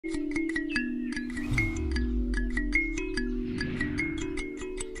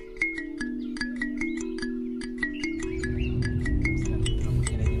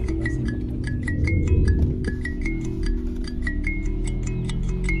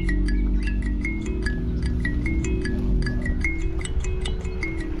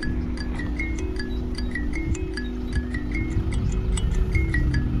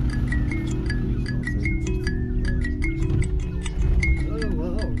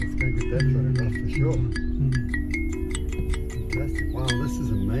MeDRA, that's for sure. Fantastic. Wow, this is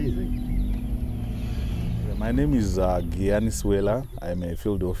amazing. My name is Giyani Siwela. I'm a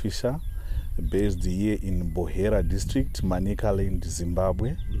field officer based here in Buhera district, Manicaland,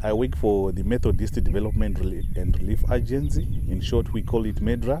 Zimbabwe. I work for the Methodist Development and Relief Agency. In short, we call it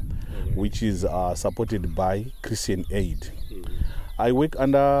MeDRA, which is supported by Christian Aid. I work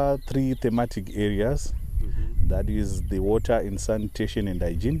under 3 thematic areas. That is the water and sanitation and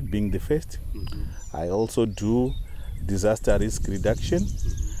hygiene being the first. I also do disaster risk reduction.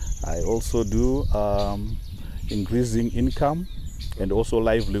 I also do increasing income and also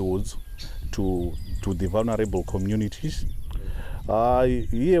livelihoods to the vulnerable communities.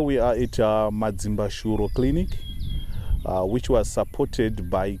 Here we are at Madzimba Clinic, which was supported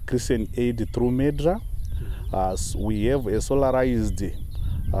by Christian Aid through MeDRA. We have a solarized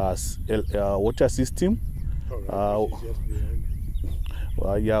water system,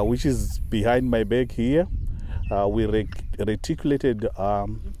 which is behind my back here. We reticulated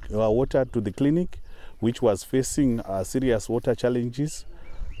water to the clinic, which was facing serious water challenges,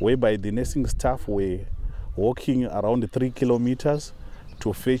 whereby the nursing staff were walking around 3 kilometers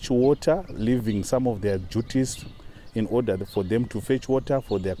to fetch water, leaving some of their duties in order for them to fetch water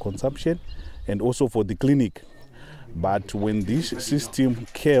for their consumption and also for the clinic. But when this system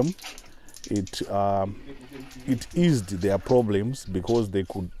came, it eased their problems because they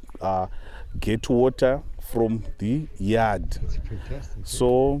could get water from the yard.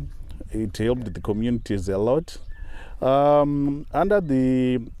 So it helped the communities a lot. Under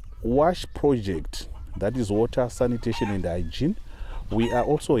the WASH project, that is water, sanitation and hygiene, we are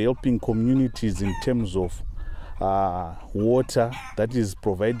also helping communities in terms of water, that is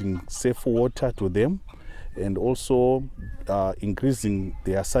providing safe water to them, and also increasing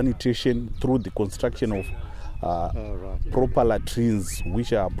their sanitation through the construction of proper latrines,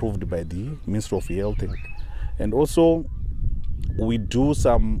 which are approved by the Ministry of Health. And also we do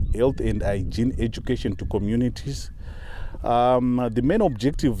some health and hygiene education to communities. The main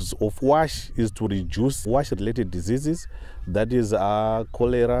objectives of WASH is to reduce WASH-related diseases, that is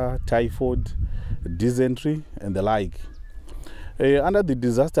cholera, typhoid, dysentery, and the like. Under the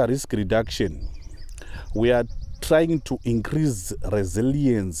disaster risk reduction, we are trying to increase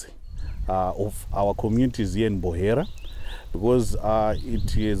resilience of our communities here in Buhera, because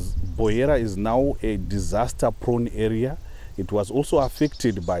Buhera is now a disaster-prone area. It was also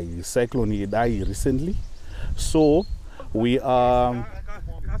affected by Cyclone Idai recently. So we are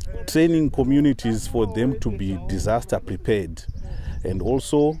training communities for them to be disaster prepared, and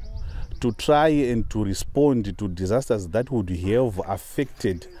also to try and to respond to disasters that would have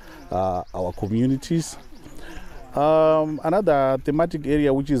affected our communities. Another thematic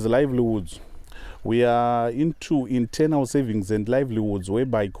area, which is livelihoods. We are into internal savings and livelihoods,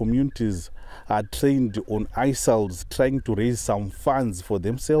 whereby communities are trained on ISALs, trying to raise some funds for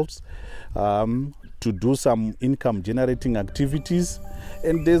themselves to do some income generating activities.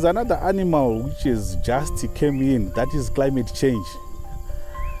 And there's another animal which is just came in, that is climate change.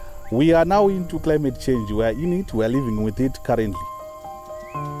 We are now into climate change. We are in it, we are living with it currently.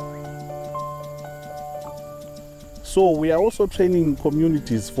 So we are also training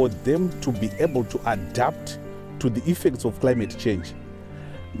communities for them to be able to adapt to the effects of climate change,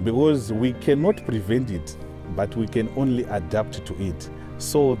 because we cannot prevent it, but we can only adapt to it.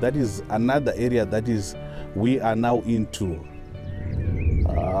 So that is another area that is we are now into.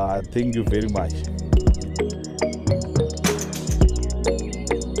 Thank you very much.